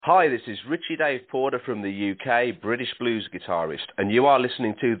Hi, this is Richie Dave Porter from the UK, British blues guitarist, and you are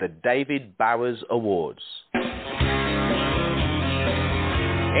listening to the David Bowers Awards. And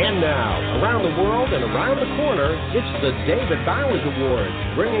now, around the world and around the corner, it's the David Bowers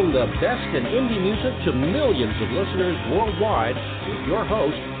Awards, bringing the best in indie music to millions of listeners worldwide with your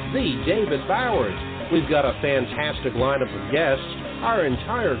host, the David Bowers. We've got a fantastic lineup of guests, our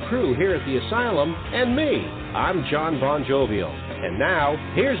entire crew here at the Asylum, and me. I'm John Bon Jovial. And now,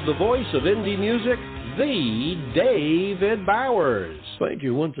 here's the voice of indie music, the David Bowers. Thank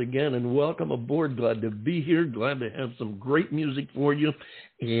you once again, and welcome aboard. Glad to be here. Glad to have some great music for you.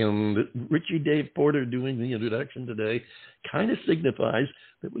 And Richie Dave Porter doing the introduction today kind of signifies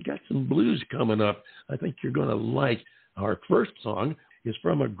that we got some blues coming up. I think you're going to like. Our first song is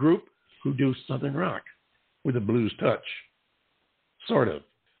from a group who do Southern rock with a blues touch. Sort of.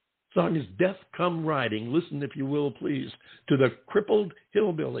 Song is Death Come Riding. Listen, if you will, please, to the Crippled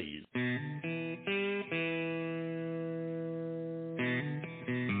Hillbillies.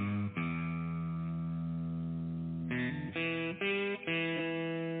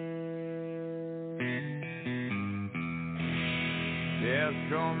 Death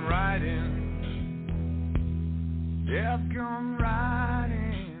come riding, death come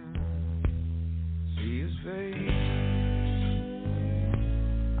riding, see his face.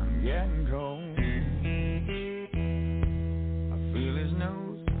 Getting cold, I feel his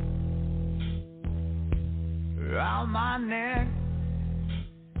nose around my neck,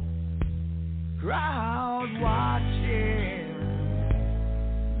 crowd watching,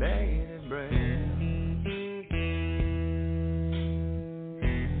 bated breath.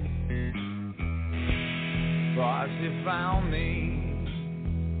 Posse found me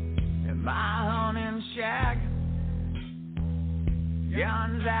in my hunting shack,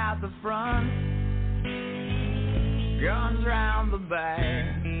 guns out the front, guns round the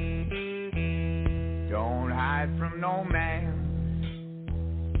back. Don't hide from no man,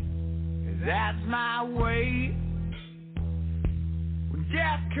 'cause that's my way. When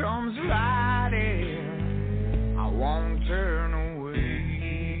death comes riding, I won't turn away.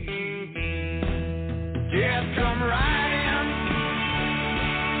 Death come riding.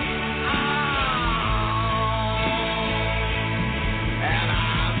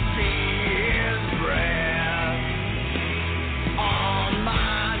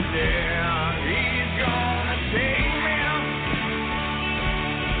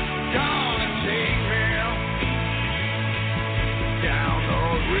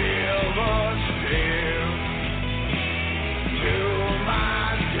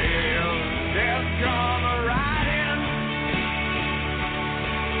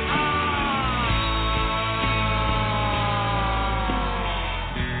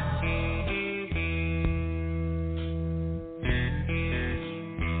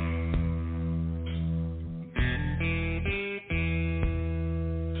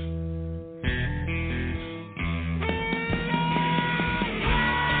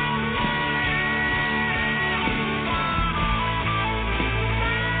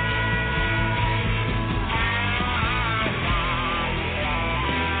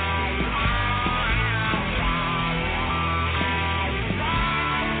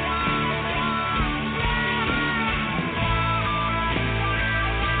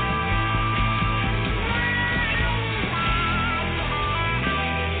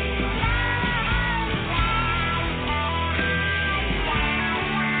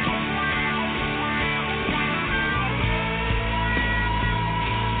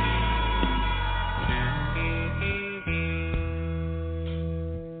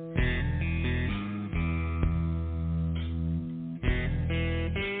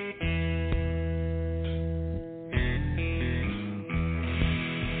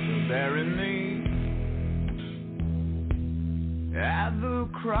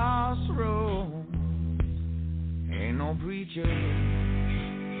 Crossroads, ain't no preacher to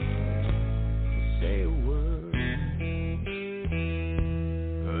say a word,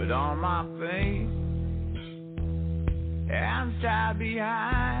 put on my face and stand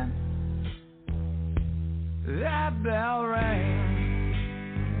behind that bell ring,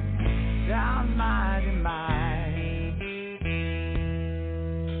 sounds mighty mighty.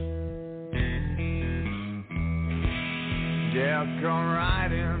 Death come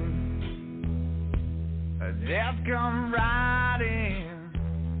riding, death come riding,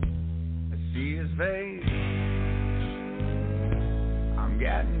 I see his face, I'm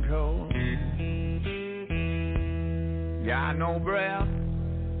getting cold, got no breath,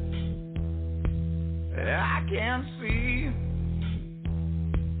 I can't see,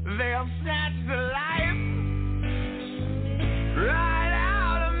 they'll snatch the life right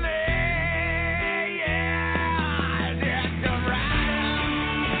out of me.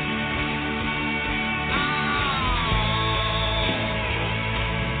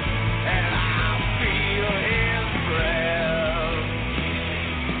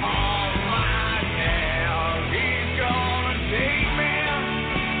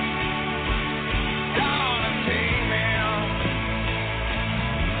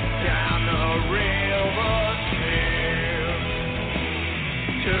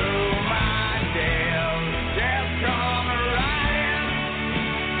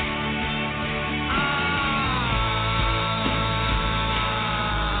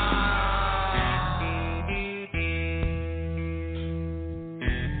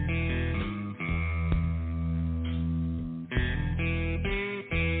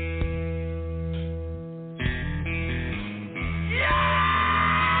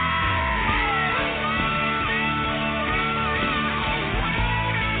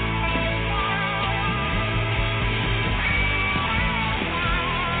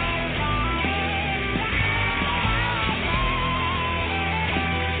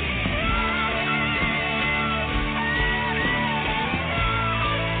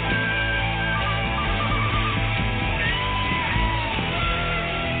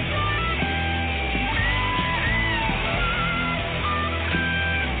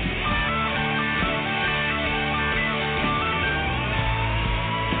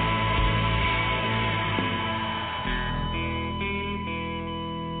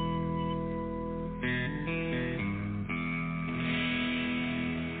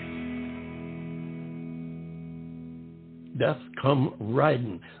 Death Come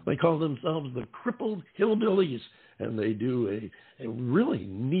Riding. They call themselves the Crippled Hillbillies, and they do a really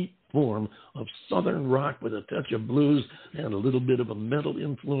neat form of southern rock with a touch of blues and a little bit of a metal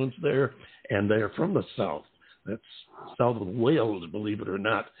influence there, and they are from the south. That's south of Wales, believe it or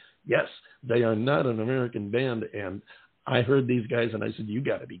not. Yes, they are not an American band, and I heard these guys, and I said, you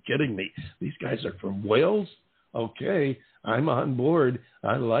got to be kidding me. These guys are from Wales? Okay, I'm on board.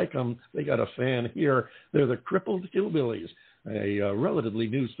 I like them. They got a fan here. They're the Crippled Hillbillies, a relatively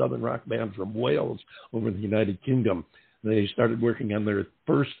new southern rock band from Wales over in the United Kingdom. They started working on their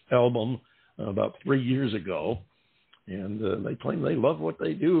first album about 3 years ago, and they claim they love what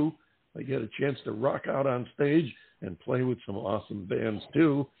they do. They get a chance to rock out on stage and play with some awesome bands,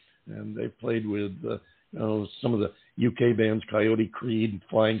 too. And they've played with some of the UK bands, Coyote Creed,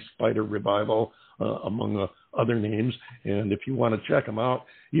 Flying Spider Revival, among other names. And if you want to check them out,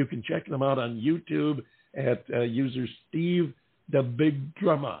 you can check them out on YouTube at user Steve the Big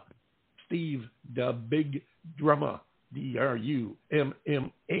Drummer. Steve the Big Drummer, DRUMMA.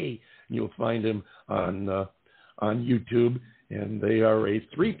 You'll find him on YouTube. And they are a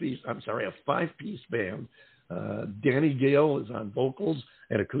five-piece band. Danny Gale is on vocals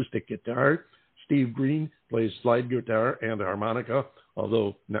and acoustic guitar. Steve Green plays slide guitar and harmonica,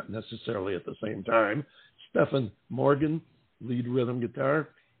 although not necessarily at the same time. Stephen Morgan, lead rhythm guitar.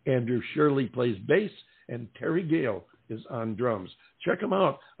 Andrew Shirley plays bass, and Terry Gale is on drums. Check them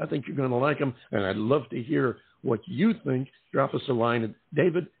out. I think you're going to like them, and I'd love to hear what you think. Drop us a line at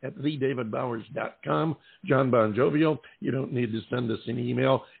david@TheDavidBowers.com. John Bon Jovial, you don't need to send us an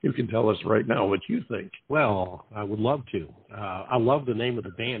email. You can tell us right now what you think. Well, I would love to. I love the name of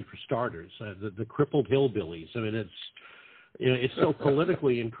the band, for starters, the Crippled Hillbillies. I mean, it's so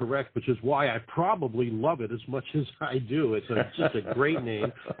politically incorrect, which is why I probably love it as much as I do. It's just a great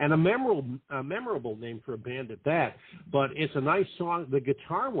name and a memorable name for a band at that. But it's a nice song. The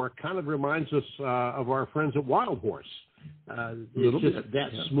guitar work kind of reminds us of our friends at Wild Horse. It's just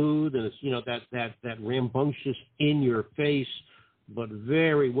that smooth, and it's that rambunctious, in your face, but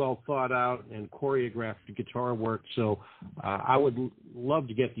very well thought out and choreographed guitar work. So I would love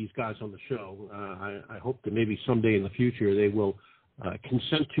to get these guys on the show. I hope that maybe someday in the future they will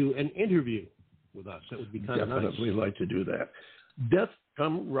consent to an interview with us. That would be kind of nice. Definitely like to do that. Death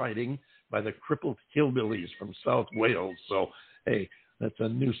Come Riding by the Crippled Hillbillies from South Wales. So, hey, that's a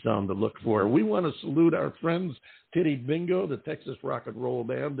new sound to look for. We want to salute our friends, Titty Bingo, the Texas rock and roll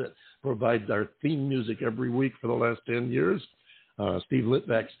band that provides our theme music every week for the last 10 years. Steve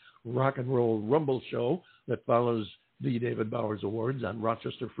Litvak's Rock and Roll Rumble show that follows the David Bowers Awards on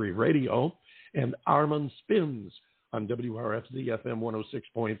Rochester Free Radio, and Armand Spins on WRFZ FM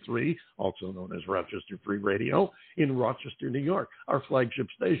 106.3, also known as Rochester Free Radio, in Rochester, New York, our flagship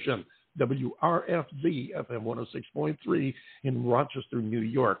station, WRFZ FM 106.3 in Rochester, New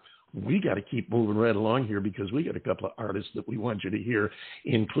York. We got to keep moving right along here because we got a couple of artists that we want you to hear,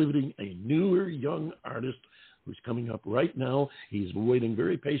 including a newer young artist who's coming up right now. He's waiting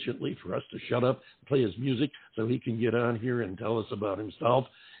very patiently for us to shut up, play his music, so he can get on here and tell us about himself.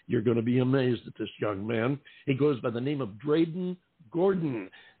 You're going to be amazed at this young man. He goes by the name of Dreyden Gordon,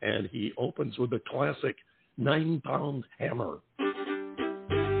 and he opens with a classic 9-pound hammer.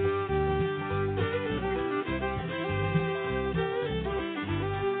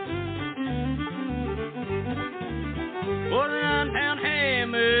 Well, the 9-pound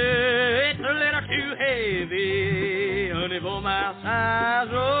hammer, it's a little too heavy. Honey, for my size,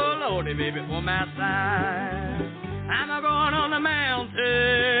 oh, Lordy, baby, for my size. I'm a-going on the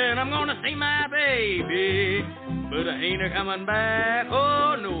mountain, I'm gonna see my baby. But I ain't a-coming back,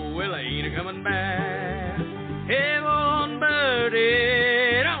 oh, no, well, I ain't a-coming back. Heaven,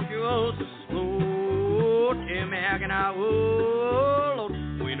 birdie, don't you go so slow. Tell me how can I, oh, Lord,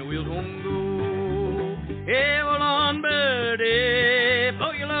 when the wheels won't go. Heaven, birdie,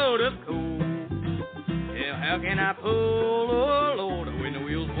 pull your load of coal. Yeah, how can I pull, oh, Lord, when the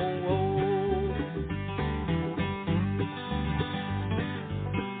wheels won't roll?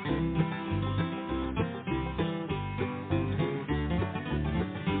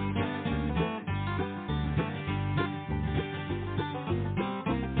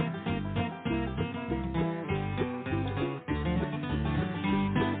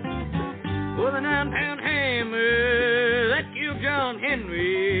 With a 9-pound hammer that killed John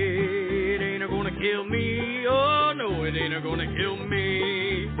Henry, it ain't a-gonna kill me, oh no, it ain't a-gonna kill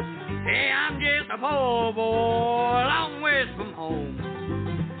me. Hey, I'm just a poor boy, long ways from home.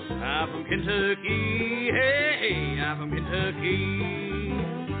 I'm from Kentucky, hey, I'm from Kentucky.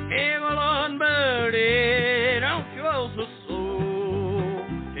 Hey, well, on birdie, don't you roll so slow.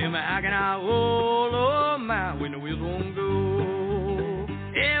 Tell me how can I roll, oh my, when the wheels won't go.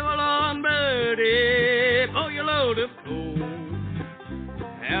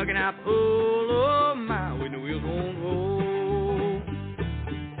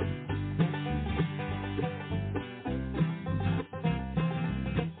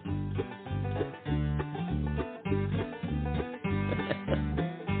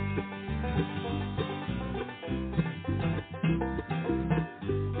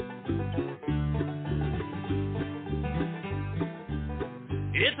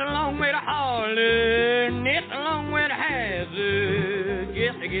 It's a long way to Harlan, it's a long way to Hazard,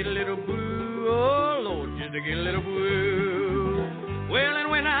 just to get a little blue, oh Lord, just to get a little blue. Well,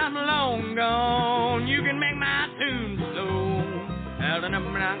 and when I'm long gone, you can make my tombstone out of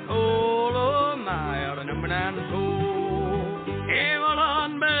number 9 coal, oh my, out of number 9 coal. Hey, well,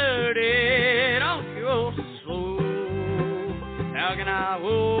 on birdie, don't you go so slow. How can I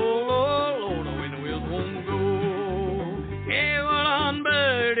hold, oh Lord, when the wheels won't go? Hey, well, on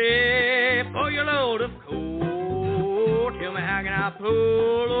birdie, pour your load of coal. Tell me, how can I pull,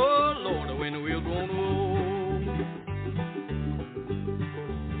 oh Lord, when the wheels won't go?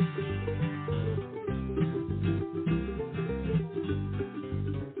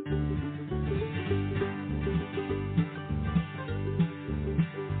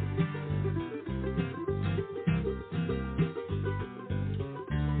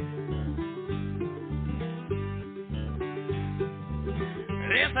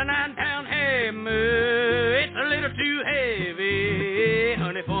 It's a 9-pound hammer, it's a little too heavy,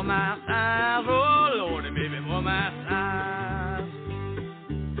 honey, for my size, oh Lordy, baby, for my size.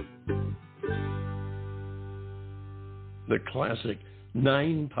 The classic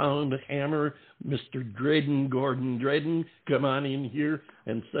 9-pound hammer, Mr. Dreyden Gordon. Dreyden, come on in here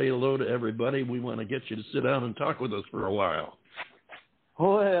and say hello to everybody. We want to get you to sit down and talk with us for a while.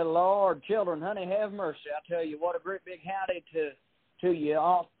 Well, Lord, children, honey, have mercy. I tell you, what a great big howdy to you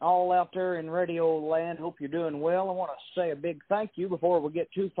all out there in radio land. Hope you're doing well. I want to say a big thank you before we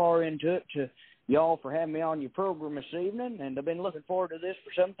get too far into it to y'all for having me on your program this evening, and I've been looking forward to this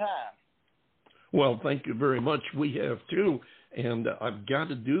for some time. Well, thank you very much. We have too, and I've got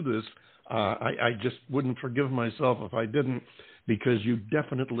to do this. I just wouldn't forgive myself if I didn't, because you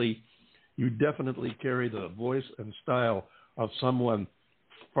definitely carry the voice and style of someone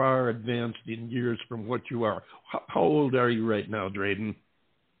far advanced in years from what you are. How old are you right now, Dreyden?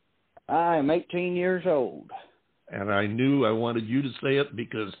 I am 18 years old. And I knew I wanted you to say it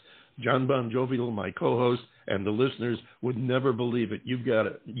because John Bon Jovial, my co-host, and the listeners would never believe it. You've got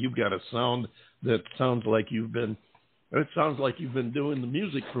a sound that sounds like you've been doing the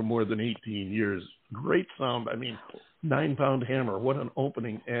music for more than 18 years. Great sound. I mean, 9-pound hammer. What an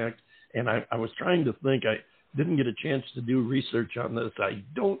opening act. And I was trying to think. I didn't get a chance to do research on this. I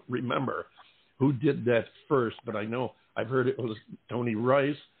don't remember who did that first, but I know I've heard it was Tony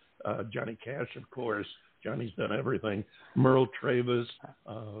Rice, Johnny Cash, of course. Johnny's done everything. Merle Travis,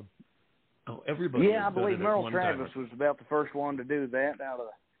 everybody. Yeah, I believe Merle Travis was about the first one to do that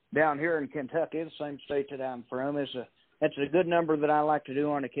down here in Kentucky, the same state that I'm from. That's a good number that I like to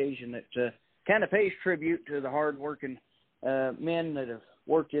do on occasion that kind of pays tribute to the hard-working men that have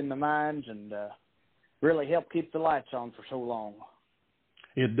worked in the mines and really helped keep the lights on for so long.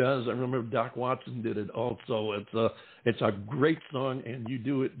 It does. I remember Doc Watson did it also. It's a great song, and you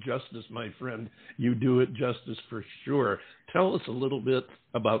do it justice, my friend. You do it justice for sure. Tell us a little bit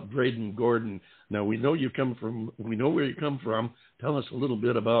about Dreyden Gordon. Now, we know where you come from. Tell us a little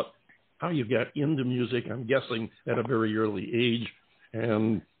bit about how you got into music, I'm guessing at a very early age,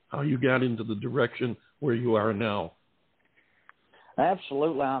 and how you got into the direction where you are now.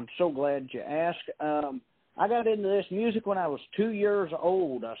 Absolutely. I'm so glad you asked. I got into this music when I was 2 years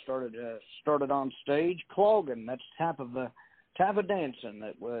old. I started on stage clogging. That's type of dancing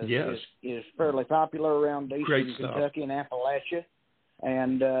that was is fairly popular around eastern Kentucky and Appalachia.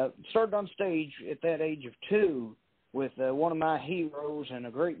 And started on stage at that age of 2 with one of my heroes and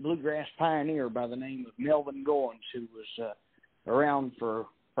a great bluegrass pioneer by the name of Melvin Goins, who was around for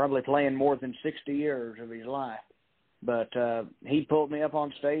probably playing more than 60 years of his life. But he pulled me up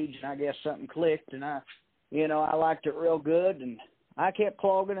on stage, and I guess something clicked, and I liked it real good, and I kept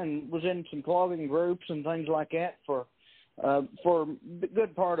clogging and was in some clogging groups and things like that for a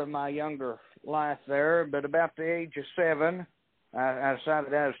good part of my younger life there. But about the age of 7, I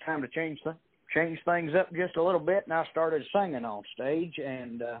decided that it was time to change things up just a little bit, and I started singing on stage.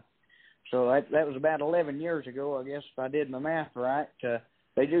 And so that was about 11 years ago, I guess, if I did my math right.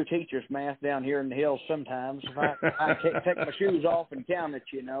 They do teach us math down here in the hills sometimes. If I take my shoes off and count it,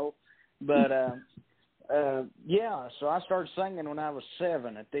 But, so I started singing when I was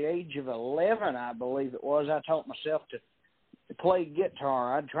 7. At the age of 11, I believe it was, I taught myself to play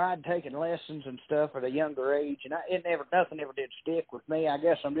guitar. I tried taking lessons and stuff at a younger age, and nothing ever did stick with me. I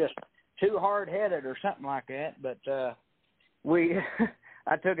guess I'm just too hard-headed or something like that. But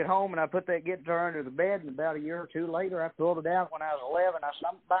I took it home, and I put that guitar under the bed, and about a year or two later, I pulled it out when I was 11. I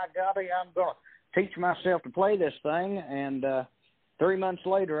said, by golly, I'm going to teach myself to play this thing. And 3 months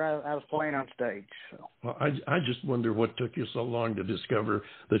later, I was playing on stage. So. Well, I just wonder what took you so long to discover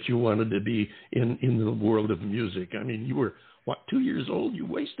that you wanted to be in the world of music. I mean, you were What, 2 years old? You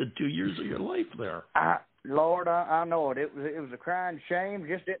wasted 2 years of your life there. Lord, I know it. It was a crying shame.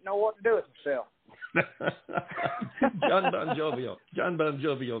 Just didn't know what to do with myself. John Bon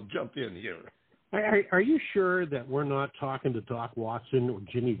Jovial, jump in here. Are you sure that we're not talking to Doc Watson or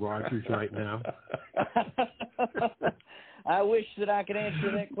Jimmy Rogers right now? I wish that I could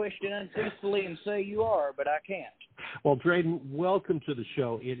answer that question untruthfully and say you are, but I can't. Well, Dreyden, welcome to the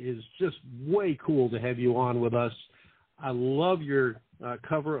show. It is just way cool to have you on with us. I love your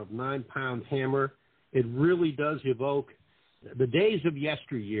cover of 9 Pound Hammer. It really does evoke the days of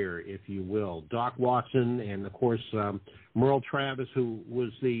yesteryear, if you will. Doc Watson and, of course, Merle Travis, who was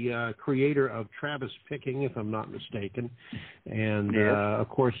the creator of Travis Picking, if I'm not mistaken. And, of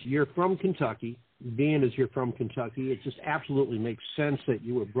course, you're from Kentucky. Being as you're from Kentucky, it just absolutely makes sense that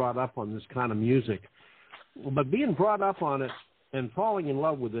you were brought up on this kind of music. But being brought up on it and falling in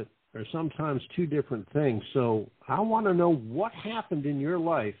love with it are sometimes two different things. So I want to know what happened in your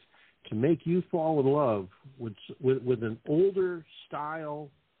life to make you fall in love with an older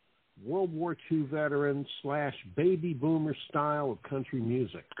style, World War II veteran / baby boomer style of country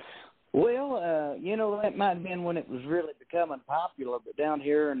music? Well, that might have been when it was really becoming popular, but down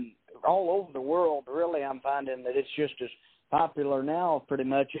here and all over the world, really, I'm finding that it's just as popular now pretty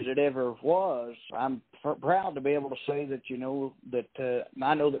much as it ever was. I'm proud to be able to say that,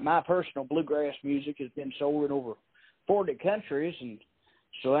 I know that my personal bluegrass music has been sold in over 40 countries, and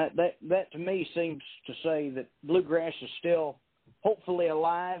so that to me seems to say that bluegrass is still hopefully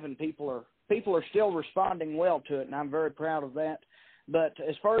alive, and people are still responding well to it, and I'm very proud of that. But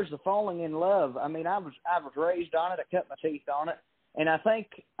as far as the falling in love, I mean, I was raised on it. I cut my teeth on it, and I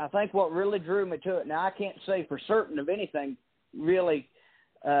think what really drew me to it. Now, I can't say for certain of anything really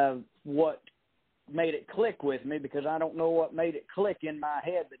what made it click with me, because I don't know what made it click in my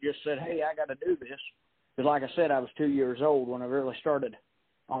head that just said, "Hey, I got to do this." Because, like I said, I was 2 years old when I really started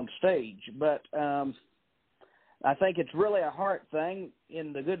on stage. But I think it's really a heart thing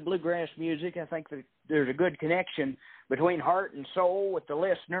in the good bluegrass music. I think that there's a good connection between heart and soul with the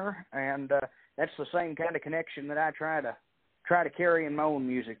listener, and that's the same kind of connection that I try to carry in my own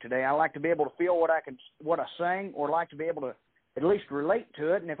music today. I like to be able to feel what I sing, or like to be able to at least relate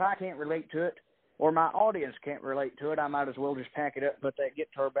to it. And if I can't relate to it, or my audience can't relate to it, I might as well just pack it up, put that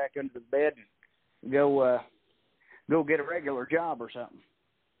guitar back under the bed, and go get a regular job or something.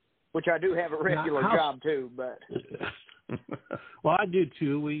 Which I do have a regular job too, but. Well, I do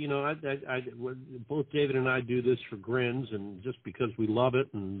too. We, both David and I do this for grins, and just because we love it,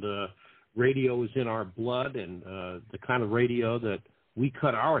 and radio is in our blood, and the kind of radio that we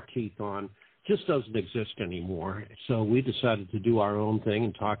cut our teeth on just doesn't exist anymore. So we decided to do our own thing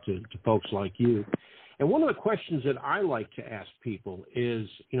and talk to folks like you. And one of the questions that I like to ask people is,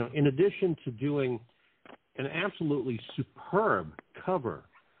 in addition to doing an absolutely superb cover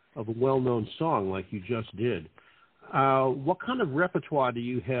of a well-known song like you just did, what kind of repertoire do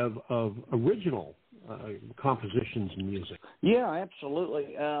you have of original compositions and music? Yeah,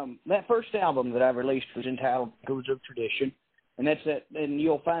 absolutely. That first album that I released was entitled Echoes of Tradition, and and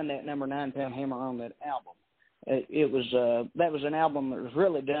you'll find that number 9 Pound Hammer on that album. That was an album that was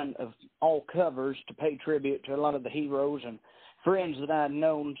really done of all covers to pay tribute to a lot of the heroes and friends that I'd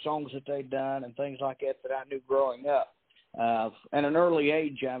known, songs that they'd done, and things like that I knew growing up. At an early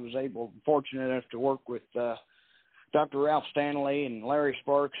age, I was fortunate enough to work with Dr. Ralph Stanley and Larry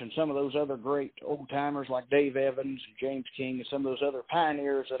Sparks and some of those other great old-timers like Dave Evans and James King and some of those other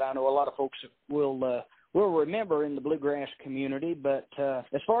pioneers that I know a lot of folks will remember in the bluegrass community. But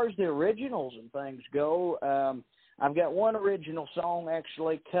as far as the originals and things go, I've got one original song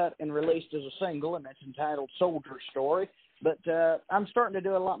actually cut and released as a single, and that's entitled Soldier Story. But I'm starting to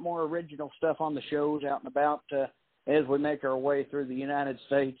do a lot more original stuff on the shows out and about as we make our way through the United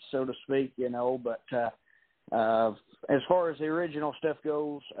States, so to speak, But as far as the original stuff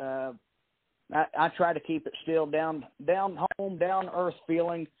goes, I try to keep it still down home, down earth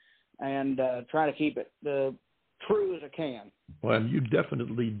feeling, and try to keep it true as I can. Well, you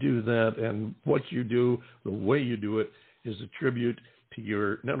definitely do that, and what you do, the way you do it, is a tribute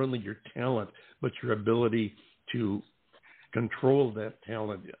to not only your talent, but your ability to control that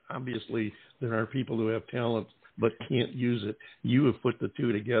talent. Obviously, there are people who have talent but can't use it. You have put the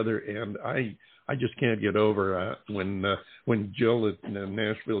two together, and I just can't get over when Jill at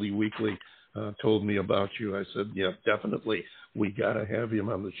Nashville Weekly told me about you. I said, yeah, definitely, we got to have him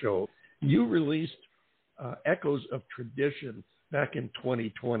on the show. You released Echoes of Tradition back in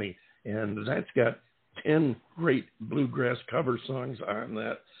 2020, and that's got 10 great bluegrass cover songs on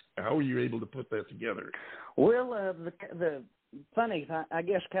that. How were you able to put that together? Well, the funny, I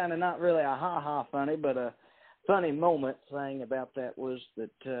guess kind of not really a ha-ha funny, but funny moment thing about that was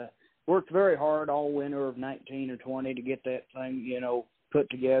that worked very hard all winter of 19 or 20 to get that thing, put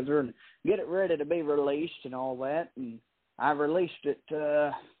together and get it ready to be released and all that. And I released it,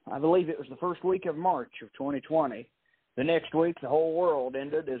 I believe it was the first week of March of 2020. The next week, the whole world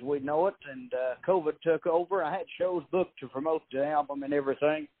ended as we know it, and COVID took over. I had shows booked to promote the album and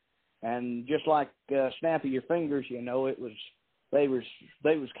everything, and just like snap of your fingers, it was they was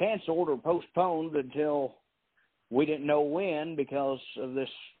canceled or postponed until we didn't know when because of this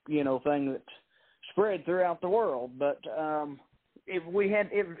thing that spread throughout the world. But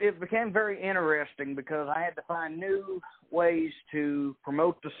it became very interesting because I had to find new ways to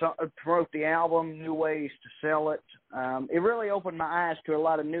promote the album, new ways to sell it. It really opened my eyes to a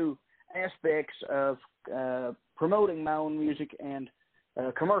lot of new aspects of promoting my own music and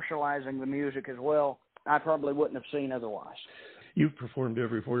commercializing the music as well. I probably wouldn't have seen otherwise. You've performed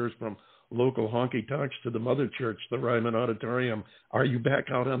everywhere from local honky-tonks to the mother church, the Ryman Auditorium. Are you back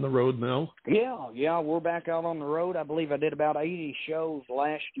out on the road now? Yeah, we're back out on the road. I believe I did about 80 shows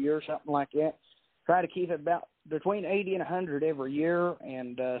last year, something like that. Try to keep it about between 80 and 100 every year,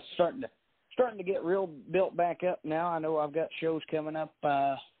 and starting to get real built back up now. I know I've got shows coming up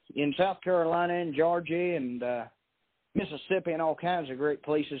in South Carolina and Georgia and Mississippi and all kinds of great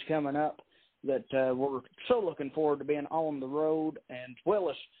places coming up that we're so looking forward to being on the road, and as well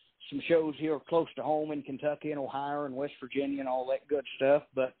as some shows here close to home in Kentucky and Ohio and West Virginia and all that good stuff.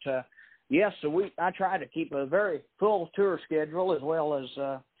 But, so I try to keep a very full tour schedule, as well as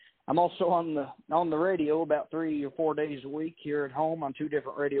I'm also on the radio about 3 or 4 days a week here at home on 2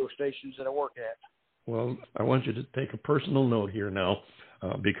 different radio stations that I work at. Well, I want you to take a personal note here now,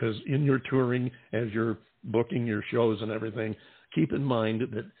 because in your touring, as you're booking your shows and everything, keep in mind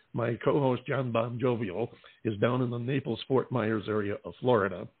that my co-host, John Bon Jovial, is down in the Naples-Fort Myers area of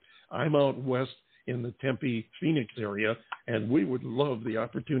Florida. I'm out west in the Tempe, Phoenix area, and we would love the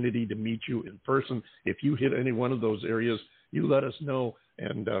opportunity to meet you in person. If you hit any one of those areas, you let us know,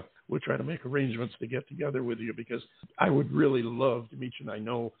 and we'll try to make arrangements to get together with you, because I would really love to meet you, and I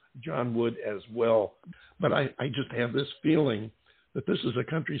know John would as well. But I just have this feeling that this is a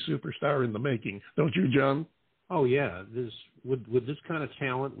country superstar in the making. Don't you, John? Oh, yeah. With this kind of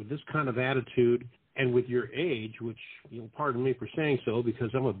talent, with this kind of attitude, and with your age, which, pardon me for saying so,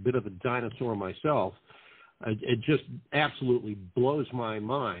 because I'm a bit of a dinosaur myself, it just absolutely blows my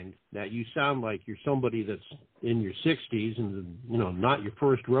mind that you sound like you're somebody that's in your 60s and, not your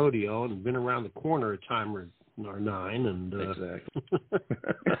first rodeo and been around the corner a time or 9. And Exactly.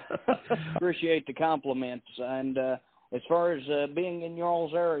 Appreciate the compliments. And as far as being in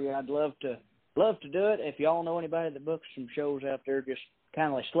y'all's area, I'd love to do it. If y'all know anybody that books some shows out there, just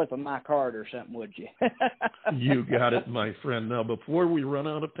kindly slip them my card or something, would you? You got it, my friend. Now, before we run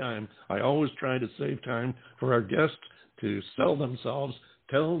out of time, I always try to save time for our guests to sell themselves.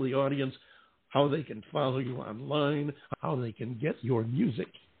 Tell the audience how they can follow you online, how they can get your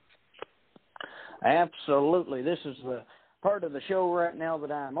music. Absolutely. This is the part of the show right now that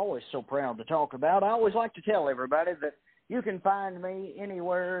I'm always so proud to talk about. I always like to tell everybody that you can find me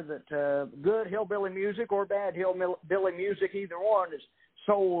anywhere that good hillbilly music or bad hillbilly music, either one, is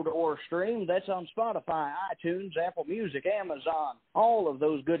sold or streamed. That's on Spotify, iTunes, Apple Music, Amazon, all of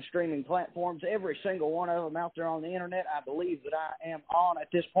those good streaming platforms, every single one of them out there on the internet. I believe that I am on at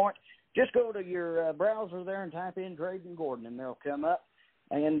this point. Just go to your browser there and type in Dreyden Gordon, and they'll come up.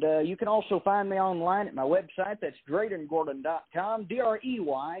 And you can also find me online at my website. That's DreydenGordon.com,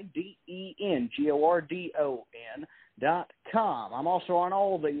 DreydenGordon.com. I'm also on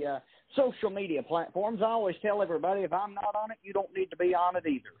all the social media platforms. I always tell everybody, if I'm not on it, you don't need to be on it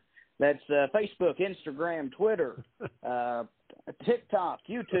either. That's Facebook, Instagram, Twitter, TikTok,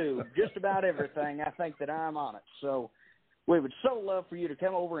 YouTube, just about everything. I think that I'm on it. So we would so love for you to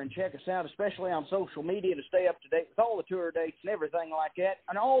come over and check us out, especially on social media, to stay up to date with all the tour dates and everything like that.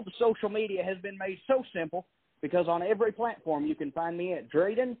 And all the social media has been made so simple, because on every platform you can find me at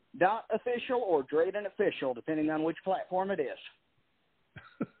Dreyden.official or Dreyden Official, depending on which platform it is.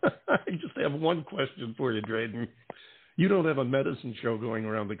 I just have one question for you, Dreyden. You don't have a medicine show going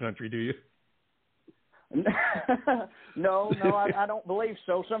around the country, do you? No, I don't believe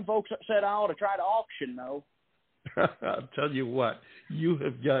so. Some folks said I ought to try to auction, though. I'll tell you what, you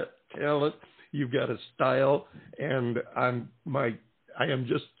have got talent, you've got a style, and I am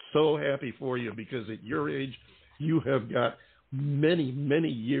just so happy for you, because at your age, you have got many, many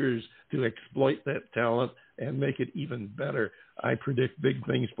years to exploit that talent and make it even better. I predict big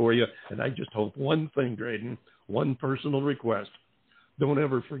things for you, and I just hope one thing, Dreyden, one personal request. Don't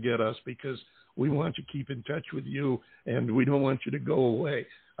ever forget us, because we want to keep in touch with you, and we don't want you to go away.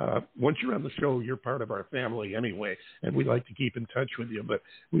 once you're on the show, you're part of our family anyway, and we like to keep in touch with you. But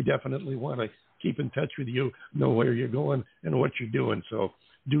we definitely want to keep in touch with you, know where you're going and what you're doing. So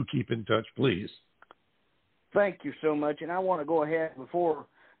do keep in touch, please. Thank you so much. And I want to go ahead before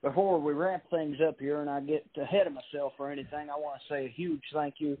we wrap things up here and I get ahead of myself or anything, I want to say a huge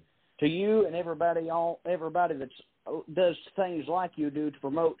thank you to you and everybody that does things like you do to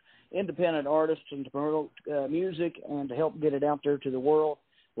promote independent artists and to promote music and to help get it out there to the world.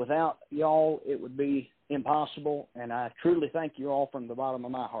 Without y'all, it would be impossible, and I truly thank you all from the bottom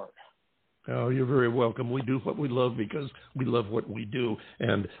of my heart. Oh, you're very welcome. We do what we love because we love what we do,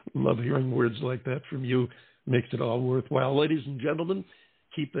 and love hearing words like that from you. Makes it all worthwhile. Ladies and gentlemen,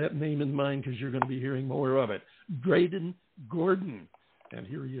 keep that name in mind because you're going to be hearing more of it. Dreyden Gordon. And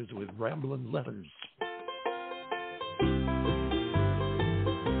here he is with Ramblin' Letters.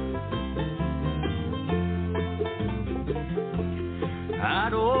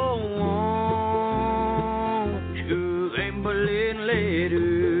 I don't want your rambling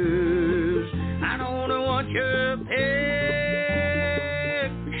letters. I don't want your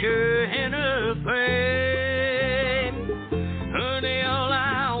picture in a frame. Honey, all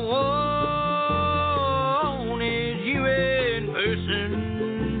I want is you in person.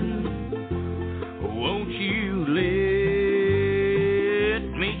 Won't you let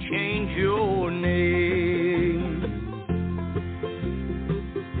me change your name?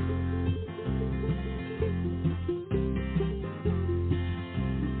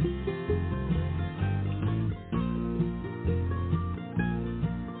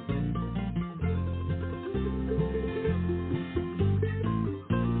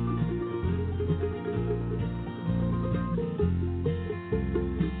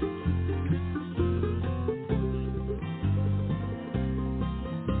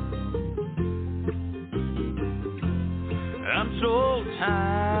 I'm so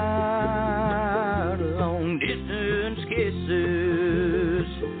tired of long-distance kisses.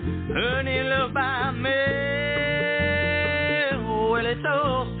 Honey, love by mail, well, it's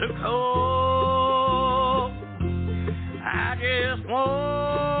all so cold. I just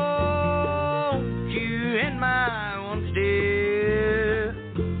want you in my arms, dear,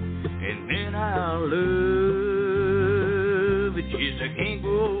 and then I'll love it just I can't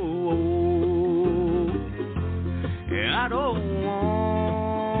go old. I don't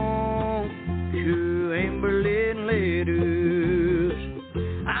want your rambling letters.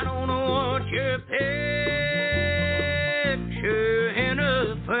 I don't want your picture in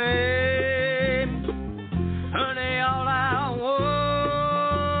a frame. Honey, all I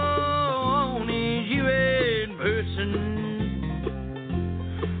want is you in person.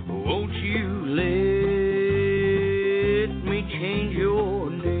 Won't you let me change your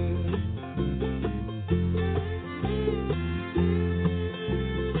name?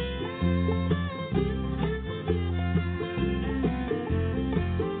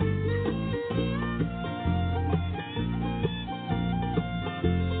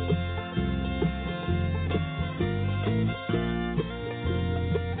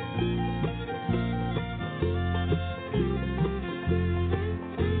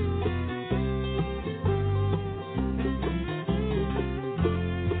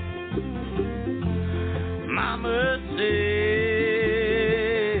 Mama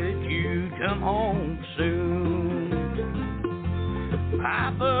said you'd come home soon.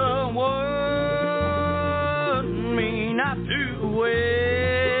 Papa warned me not to wait.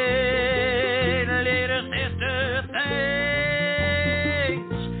 Little sister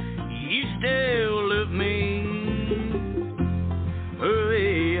thinks you still love me.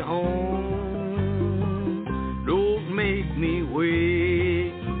 Hurry home, don't make me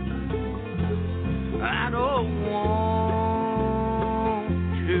wait. I don't want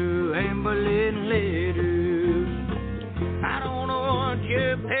your rambling letters. I don't want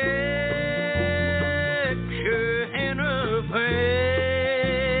your picture in a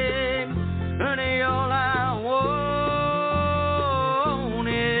frame. Honey, all I want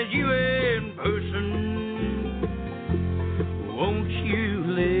is you in person. Won't you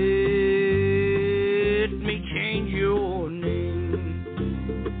let me change your name?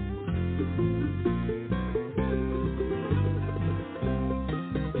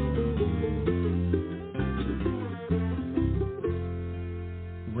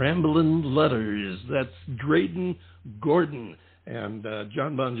 Ramblin' Letters. That's Dreyden Gordon. And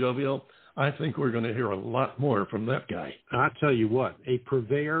John Bon Jovial, I think we're going to hear a lot more from that guy. I tell you what, a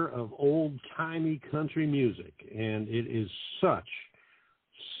purveyor of old-timey country music. And it is such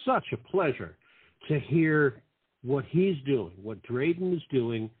a pleasure to hear what he's doing, what Dreyden is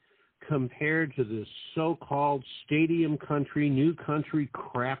doing compared to this so-called stadium country, new country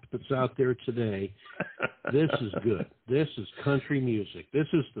crap that's out there today. This is good. This is country music. This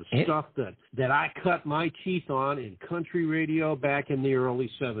is the stuff that I cut my teeth on in country radio back in the early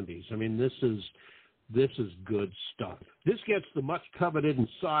 70s. I mean, this is good stuff. This gets the much coveted and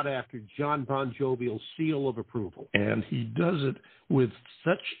sought after John Bon Jovial seal of approval. And he does it with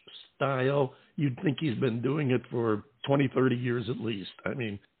such style, you'd think he's been doing it for 20, 30 years at least. I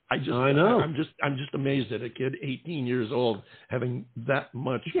mean, I know. I'm just amazed at a kid 18 years old having that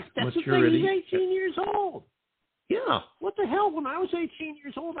much maturity. The thing, he's 18 years old. Yeah. What the hell? When I was 18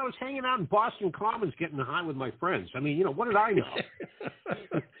 years old, I was hanging out in Boston Commons getting high with my friends. I mean, what did I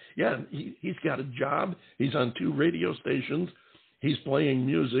know? Yeah, he's got a job. He's on 2 radio stations. He's playing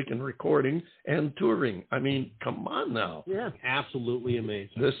music and recording and touring. I mean, come on now. Yeah, absolutely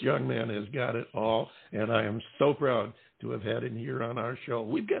amazing. This young man has got it all, and I am so proud to have had him here on our show.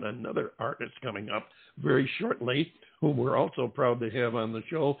 We've got another artist coming up very shortly whom we're also proud to have on the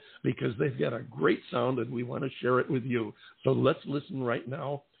show because they've got a great sound and we want to share it with you. So let's listen right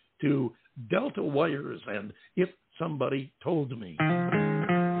now to Delta Wires and If Somebody Told Me.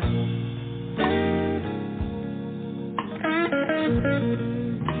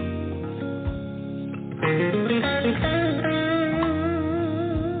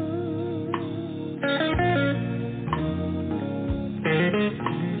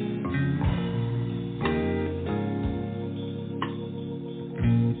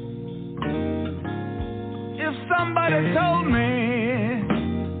 Somebody told me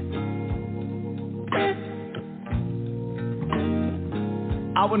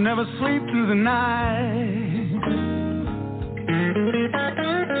I would never sleep through the night.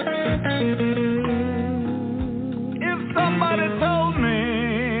 If somebody told me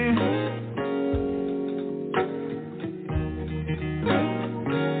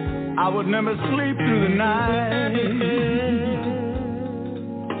I would never sleep through the night,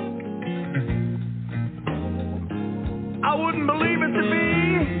 I wouldn't believe it to be.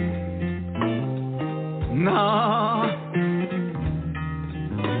 No,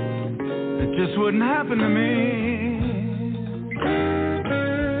 it just wouldn't happen to me.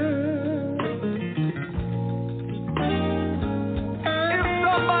 If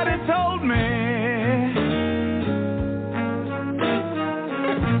somebody told me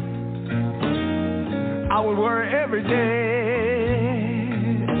I would worry every day,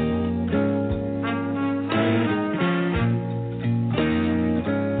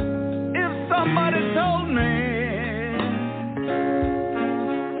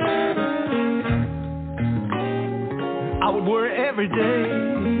 every day,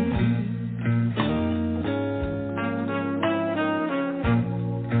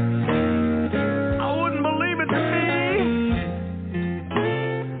 I wouldn't believe it to me.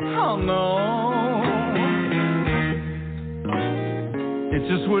 Oh no, it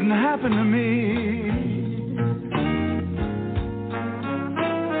just wouldn't happen to me.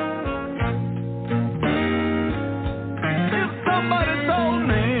 If somebody told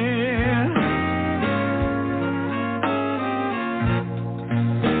me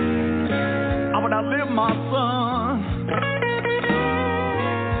my son,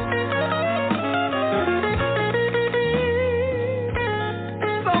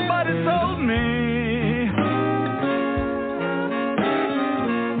 somebody told me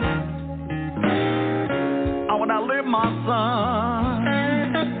I would outlive my son.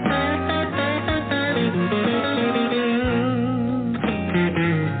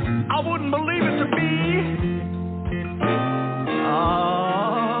 I wouldn't believe it to be.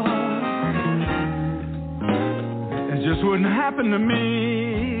 Just wouldn't happen to me.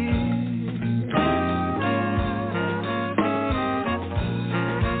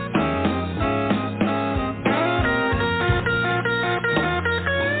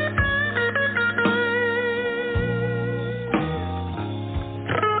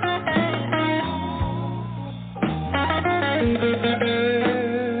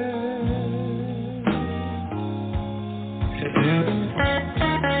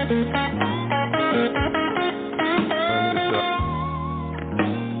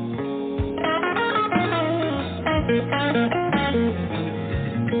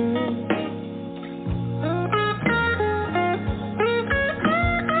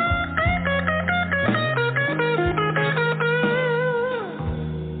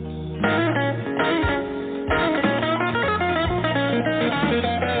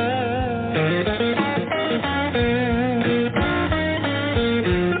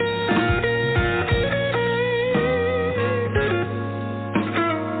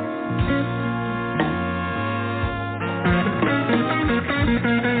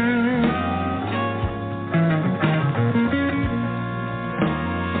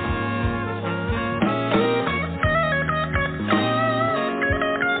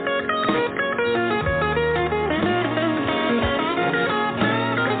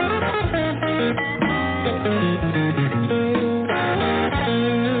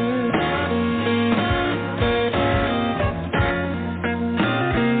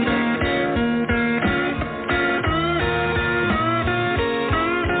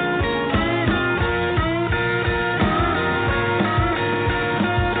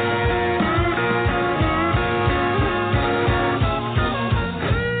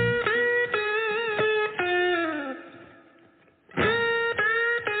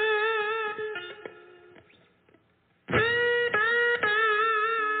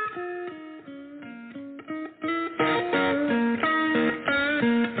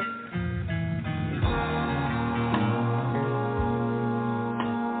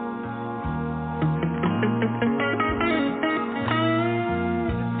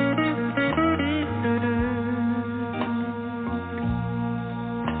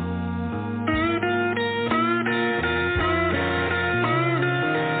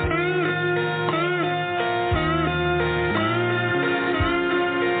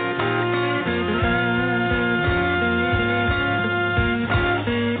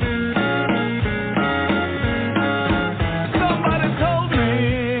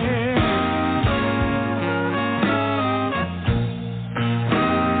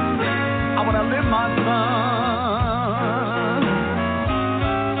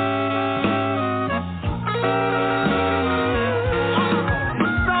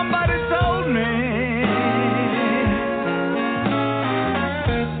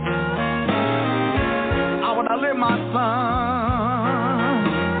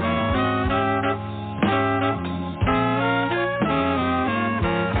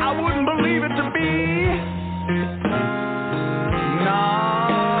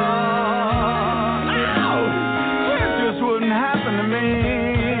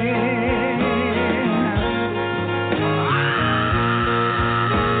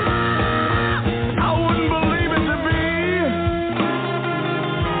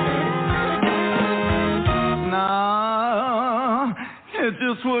 it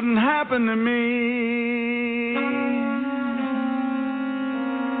just wouldn't happen to me.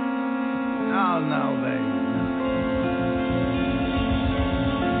 Oh, no, baby.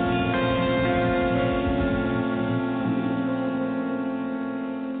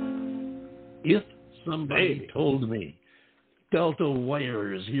 If somebody told me Delta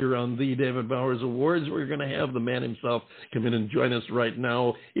Wires here on the David Bowers Awards, we're going to have the man himself come in and join us right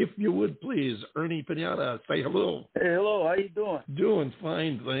now. If you would please, Ernie Pinata, say hello. Hey, hello. How you doing? Doing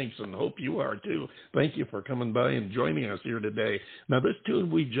fine, thanks, and hope you are too. Thank you for coming by and joining us here today. Now, this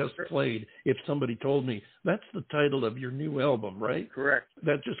tune we just played, if somebody told me, that's the title of your new album, right? Correct.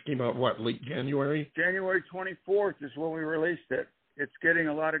 That just came out, what, late January? January 24th is when we released it. It's getting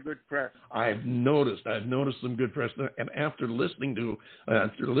a lot of good press. I've noticed some good press, and after listening to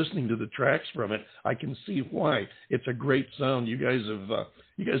the tracks from it, I can see why. It's a great sound. You guys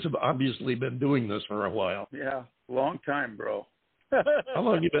have obviously been doing this for a while. Yeah, long time, bro. How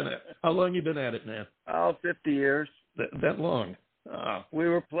long you been at it now? 50 years. That long? We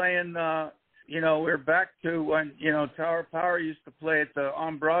were playing. We're back to when Tower Power used to play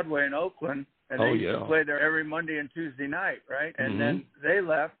on Broadway in Oakland. And they used to play there every Monday and Tuesday night, right? And then they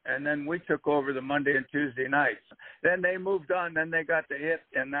left, and then we took over the Monday and Tuesday nights. Then they moved on. Then they got the hit,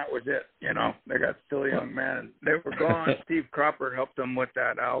 and that was it. They got Still a Young Man, and they were gone. Steve Cropper helped them with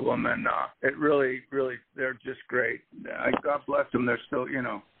that album, and it really, really, they're just great. God bless them. They're still,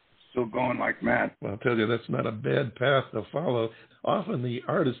 still going like mad. Well, I'll tell you, that's not a bad path to follow. Often the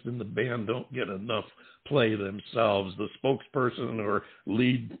artists in the band don't get enough play themselves. The spokesperson or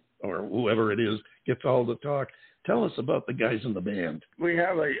lead or whoever it is gets all the talk. Tell us about the guys in the band. We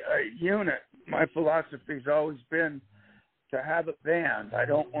have a unit. My philosophy's always been to have a band. I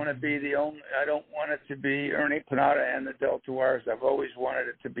don't want to be I don't want it to be Ernie Pinata and the Delta Wires. I've always wanted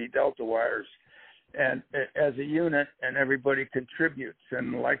it to be Delta Wires. And as a unit, and everybody contributes.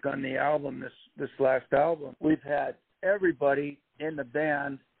 And like on the album, this last album, we've had everybody in the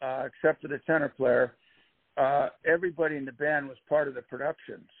band, except for the tenor player, everybody in the band was part of the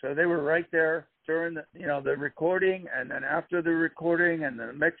production. So they were right there during the recording, and then after the recording and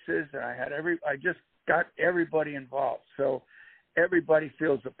the mixes, and I just got everybody involved. So everybody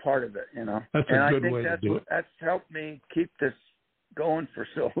feels a part of it, That's a good way to do it. That's helped me keep this going for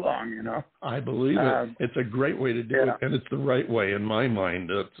so long, I believe it. It's a great way to do it, and it's the right way in my mind.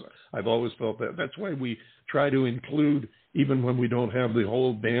 I've always felt that. That's why we try to include, even when we don't have the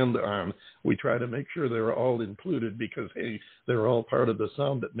whole band on, we try to make sure they're all included because, hey, they're all part of the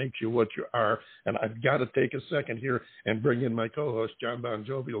sound that makes you what you are. And I've got to take a second here and bring in my co-host, John Bon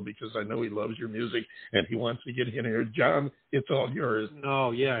Jovial, because I know he loves your music and he wants to get in here. John, it's all yours.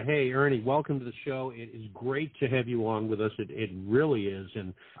 Oh, yeah. Hey, Ernie, welcome to the show. It is great to have you on with us. It really is.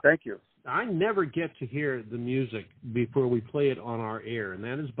 And thank you. I never get to hear the music before we play it on our air, and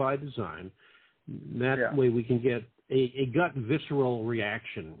that is by design. That way we can get a gut visceral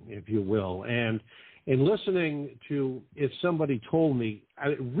reaction, if you will. And in listening to If Somebody Told Me,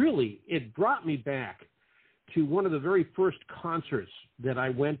 it brought me back to one of the very first concerts that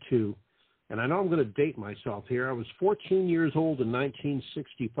I went to. And I know I'm going to date myself here. I was 14 years old in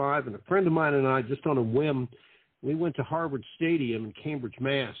 1965, and a friend of mine and I, just on a whim, we went to Harvard Stadium in Cambridge,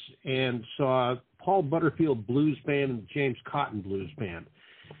 Mass., and saw Paul Butterfield Blues Band and the James Cotton Blues Band.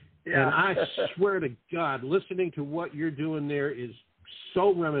 Yeah. And I swear to God, listening to what you're doing there is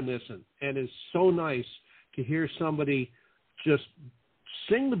so reminiscent and is so nice to hear somebody just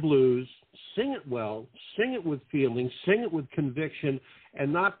sing the blues, sing it well, sing it with feeling, sing it with conviction,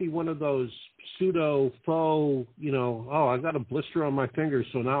 and not be one of those pseudo faux, I got a blister on my finger,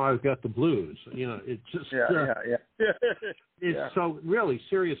 so now I've got the blues. It's just it's so really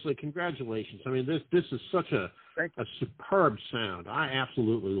seriously, congratulations. I mean, this is such a superb sound. I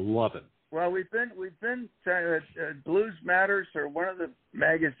absolutely love it. Well, we've been Blues Matters, or one of the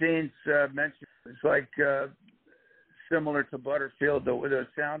magazines mentioned it's like similar to Butterfield with a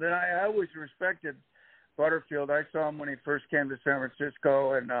sound, and I always respected Butterfield. I saw him when he first came to San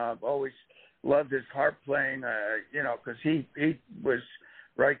Francisco, and I've always loved his harp playing, because he was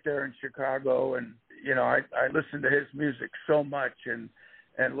right there in Chicago, and I listened to his music so much, and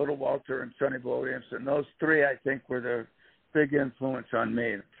Little Walter and Sonny Williams, and those three I think were the big influence on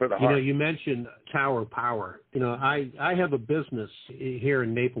me for the harp. You mentioned Tower Power. I have a business here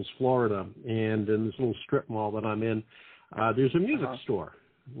in Naples, Florida, and in this little strip mall that I'm in, there's a music store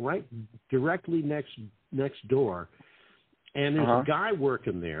right directly next door, and there's a guy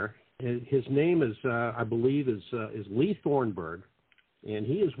working there. His name is, I believe, is Lee Thornburg, and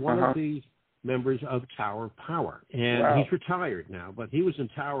he is one of the members of Tower of Power. And wow. He's retired now, but he was in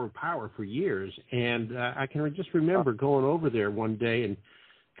Tower of Power for years. And I can just remember going over there one day and,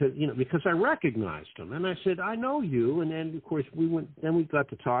 because I recognized him. And I said, I know you. And then, of course, we got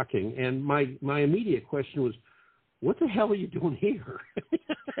to talking. And my immediate question was, what the hell are you doing here?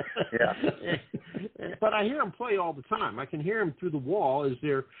 Yeah. But I hear him play all the time. I can hear him through the wall as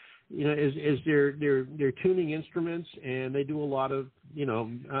they're tuning instruments, and they do a lot of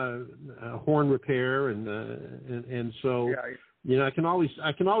horn repair, and so I can always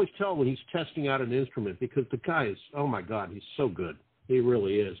tell when he's testing out an instrument, because the guy is, oh my God, he's so good. He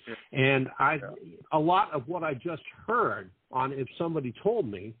really is. And a lot of what I just heard on If Somebody Told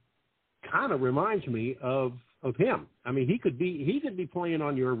Me kind of reminds me of him. I mean, he could be playing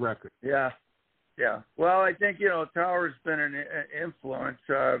on your record. Yeah. Well, I think Tower's been an influence.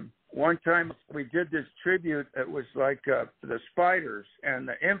 One time we did this tribute. It was like the Spiders, and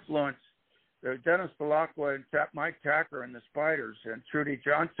the influence. Dennis Belacqua and Mike Tacker and the Spiders and Trudy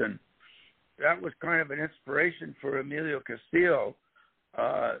Johnson. That was kind of an inspiration for Emilio Castillo,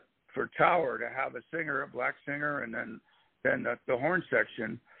 for Tower to have a singer, a black singer, and then the horn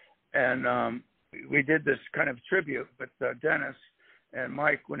section, and we did this kind of tribute with Dennis and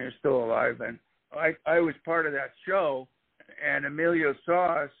Mike when he was still alive, and I was part of that show, and Emilio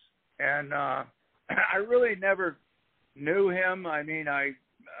saw us, and I really never knew him. I mean,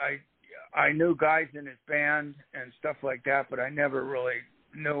 I knew guys in his band and stuff like that, but I never really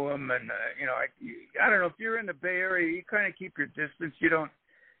knew him. And I don't know, if you're in the Bay Area, you kind of keep your distance. You're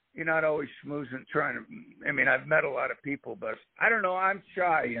not always schmoozing, trying to. I mean, I've met a lot of people, but I don't know. I'm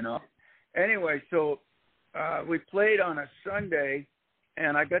shy, Anyway, so we played on a Sunday,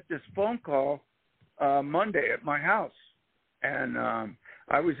 and I got this phone call Monday at my house, and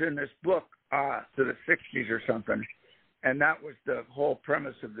I was in this book to the 60s or something, and that was the whole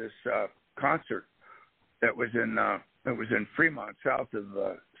premise of this concert that was in Fremont, south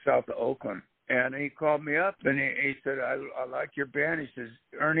of Oakland. And he called me up, and he said, I like your band. He says,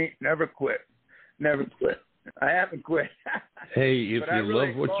 Ernie, never quit. I haven't quit. Hey, if you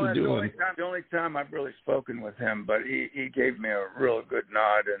love what you're doing. The only time I've really spoken with him, but he gave me a real good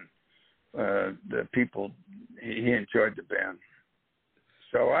nod, and the people, he enjoyed the band.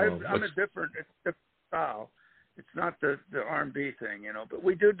 So I'm a different style. It's not the R&B thing, but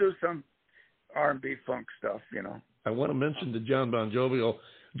we do some R&B funk stuff, I want to mention to John Bon Jovial,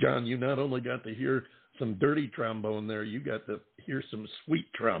 John, you not only got to hear some dirty trombone there, you got to hear some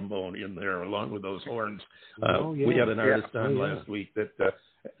sweet trombone in there along with those horns. We had an artist on last week that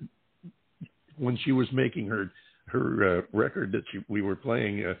when she was making her record that we were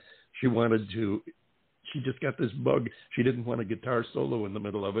playing, she just got this bug. She didn't want a guitar solo in the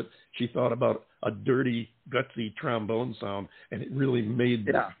middle of it. She thought about a dirty, gutsy trombone sound, and it really made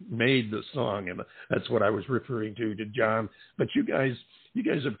the song. And that's what I was referring to John. But you guys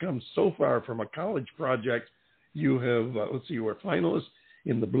have come so far from a college project. You have, you were finalists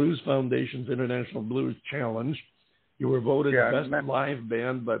in the Blues Foundation's International Blues Challenge. You were voted Best Live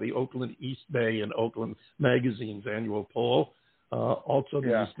Band by the Oakland East Bay and Oakland Magazine's annual poll. Also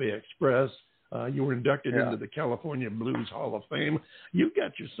the East Bay Express. You were inducted into the California Blues Hall of Fame. You've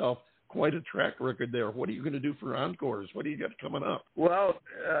got yourself quite a track record there. What are you going to do for encores? What do you got coming up? Well,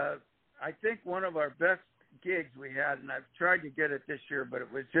 I think one of our best gigs we had, and I've tried to get it this year, but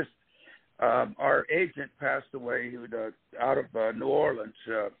it was just our agent passed away. He was out of New Orleans,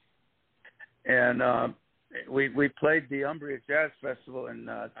 and we played the Umbria Jazz Festival, and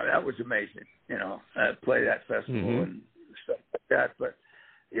that was amazing. Play that festival and stuff like that, but.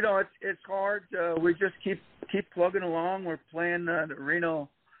 It's hard. We just keep plugging along. We're playing Reno.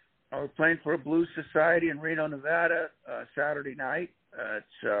 We're playing for a blues society in Reno, Nevada, Saturday night.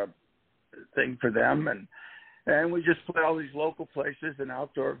 It's a thing for them, and we just play all these local places and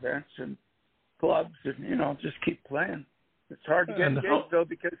outdoor events and clubs, and just keep playing. It's hard to get gigs though,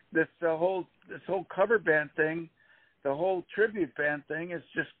 because this whole cover band thing, the whole tribute band thing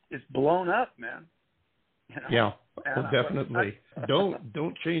is blown up, man. Yeah, well, definitely.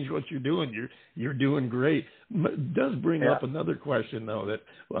 Don't change what you're doing. You're doing great. It does bring up another question, though, that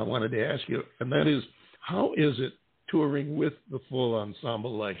I wanted to ask you, and that is, how is it touring with the full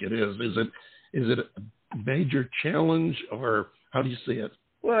ensemble like it is? Is it a major challenge, or how do you see it?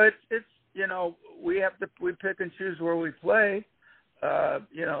 Well, it's we pick and choose where we play.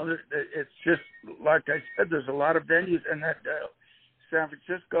 It's just like I said, there's a lot of venues, and that. San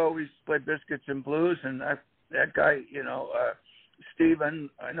Francisco, we used to play Biscuits and Blues, and that guy, Steven,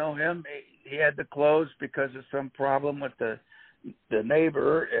 I know him. He had to close because of some problem with the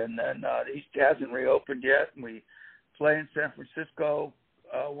neighbor, and then he hasn't reopened yet. And we play in San Francisco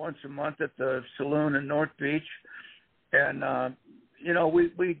once a month at the saloon in North Beach. And,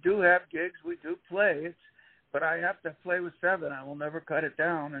 we do have gigs. We do play. But I have to play with 7. I will never cut it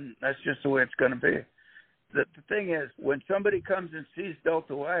down, and that's just the way it's going to be. The thing is, when somebody comes and sees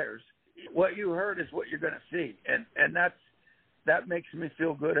Delta Wires, what you heard is what you're going to see. And that makes me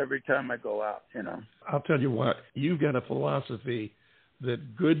feel good every time I go out, I'll tell you what, you've got a philosophy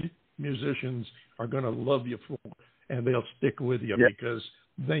that good musicians are going to love you for, and they'll stick with you because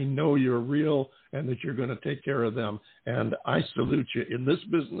they know you're real and that you're going to take care of them. And I salute you. In this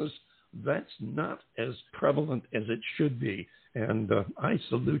business, that's not as prevalent as it should be. And I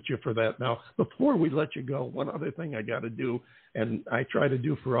salute you for that. Now, before we let you go, one other thing I got to do, and I try to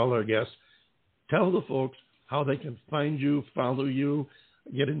do for all our guests, tell the folks how they can find you, follow you,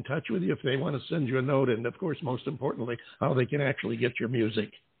 get in touch with you if they want to send you a note, and, of course, most importantly, how they can actually get your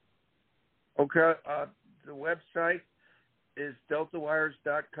music. Okay. The website is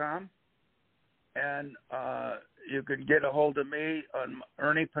deltawires.com, and you can get a hold of me on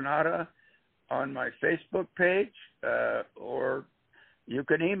Ernie Panada on my Facebook page, or you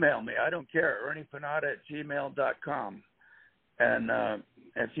can email me. I don't care, erniepanada@gmail.com. And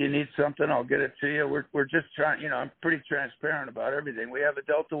if you need something, I'll get it to you. We're just trying, I'm pretty transparent about everything. We have a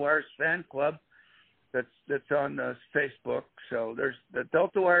Delta Wires fan club that's on Facebook. So there's the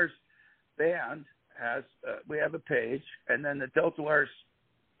Delta Wires band has, we have a page, and then the Delta Wires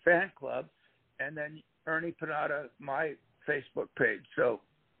fan club, and then Ernie Panada, my Facebook page. So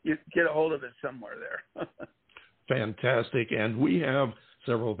you get a hold of it somewhere there. Fantastic. And we have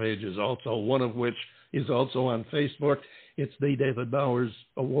several pages also, one of which is also on Facebook. It's the David Bowers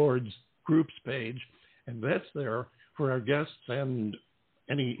Awards groups page, and that's there for our guests and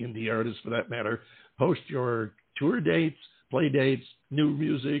any indie artists for that matter. Post your tour dates, play dates, new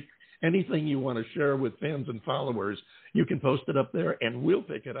music, anything you want to share with fans and followers. You can post it up there, and we'll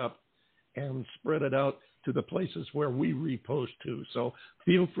pick it up and spread it out to the places where we repost to. So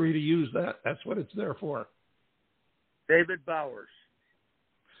feel free to use that. That's what it's there for. David Bowers.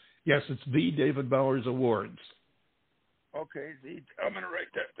 Yes, it's the David Bowers Awards. Okay, I'm going to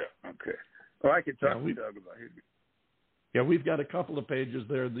write that down. Okay. Well, I can talk to Doug about it. Yeah, we've got a couple of pages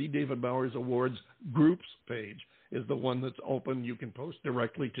there. The David Bowers Awards groups page is the one that's open. You can post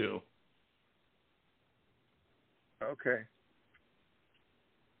directly to. Okay.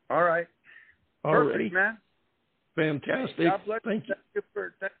 All right. Alrighty. Perfect, man. Fantastic. God bless Thank you. Thank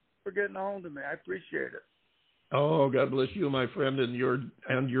you for getting a hold of me. I appreciate it. Oh, God bless you, my friend, and your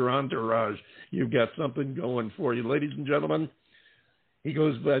entourage. You've got something going for you. Ladies and gentlemen, he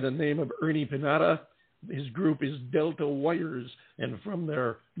goes by the name of Ernie Panada. His group is Delta Wires, and from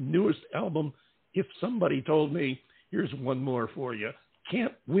their newest album, If Somebody Told Me, here's one more for you.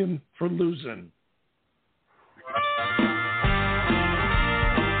 Can't Win for Losing.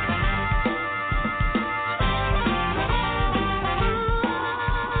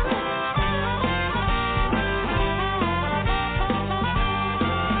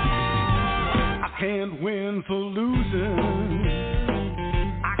 Can't win for losing.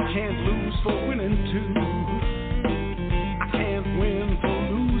 I can't lose for winning too. I can't win for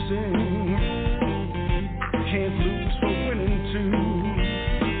losing. I can't lose for winning too.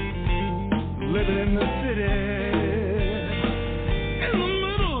 Living in the city, in the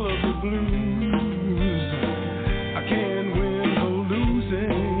middle of the blues. I can't win for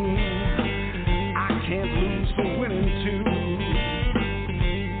losing. I can't lose for winning too.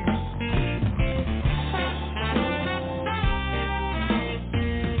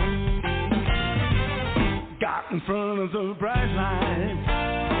 In front of the bright lights,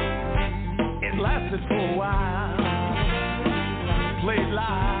 it lasted for a while. Played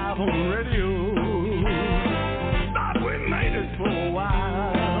live on the radio, thought we made it for a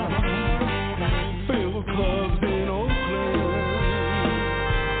while. Filled clubs in Oakland,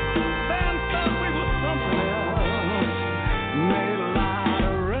 then thought we were something else. Made a lot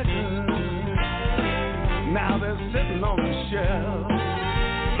of records, now they're sitting on the shelf.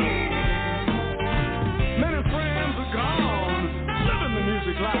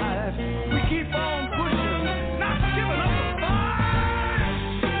 Life. We keep on pushing, not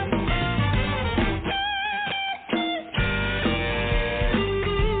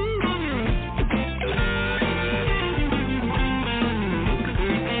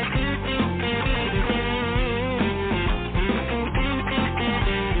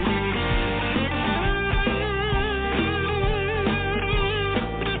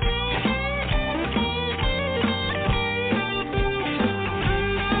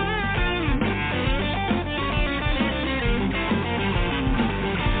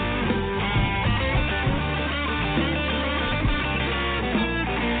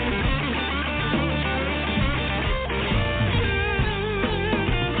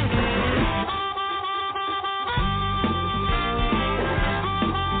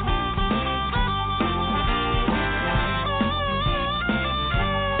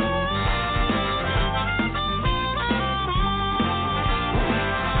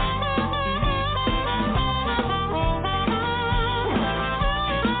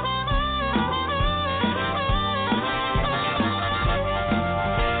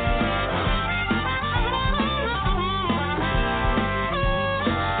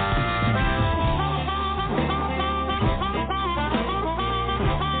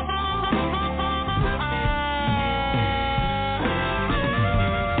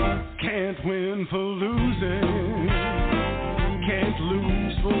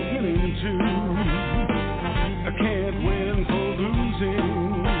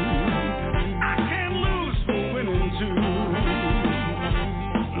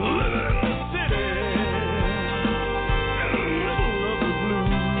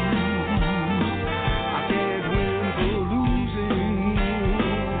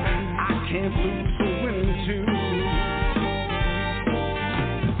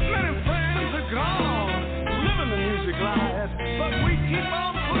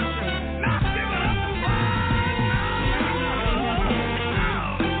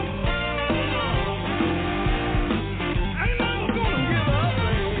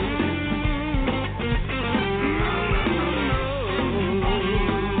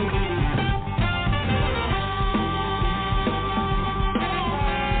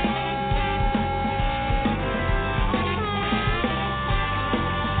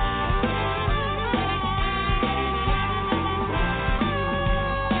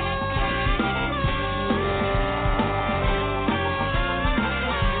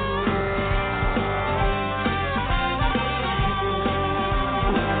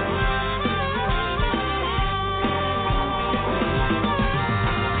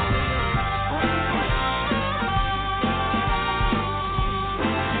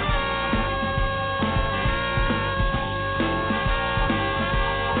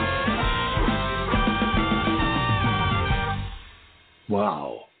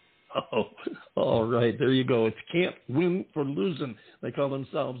right, there you go. It's Can't Win for Losing. They call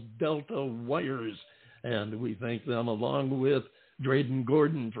themselves Delta Wires, and we thank them along with Dreyden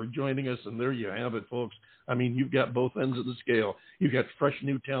Gordon for joining us, and there you have it, folks. I mean, you've got both ends of the scale. You've got fresh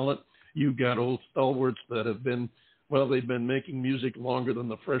new talent. You've got old stalwarts that have been, well, they've been making music longer than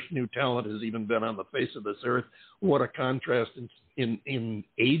the fresh new talent has even been on the face of this earth. What a contrast in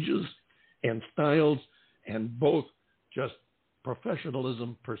ages and styles, and both just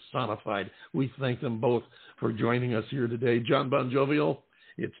professionalism personified. We thank them both for joining us here today. John Bon Jovial,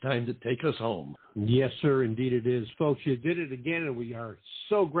 it's time to take us home. Yes, sir, indeed it is. Folks, you did it again, and we are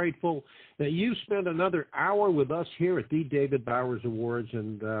so grateful that you spent another hour with us here at the David Bowers Awards,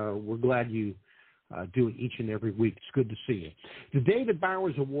 and we're glad you do it each and every week. It's good to see you. The David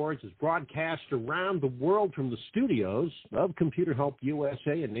Bowers Awards is broadcast around the world from the studios of Computer Help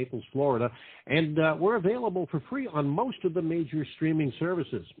USA in Naples, Florida, and we're available for free on most of the major streaming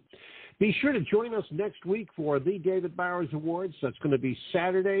services. Be sure to join us next week for the David Bowers Awards. That's going to be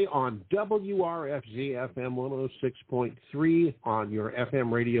Saturday on WRFZ FM 106.3 on your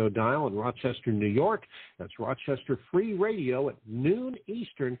FM radio dial in Rochester, New York. That's Rochester Free Radio at noon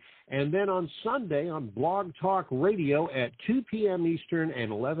Eastern. And then on Sunday on Blog Talk Radio at 2 p.m. Eastern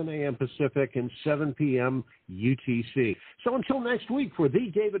and 11 a.m. Pacific and 7 p.m. UTC. So until next week for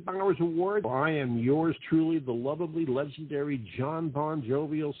the David Bowers Award, I am yours truly, the lovably legendary John Bon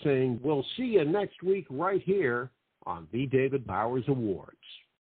Jovial, saying we'll see you next week right here on the David Bowers Awards.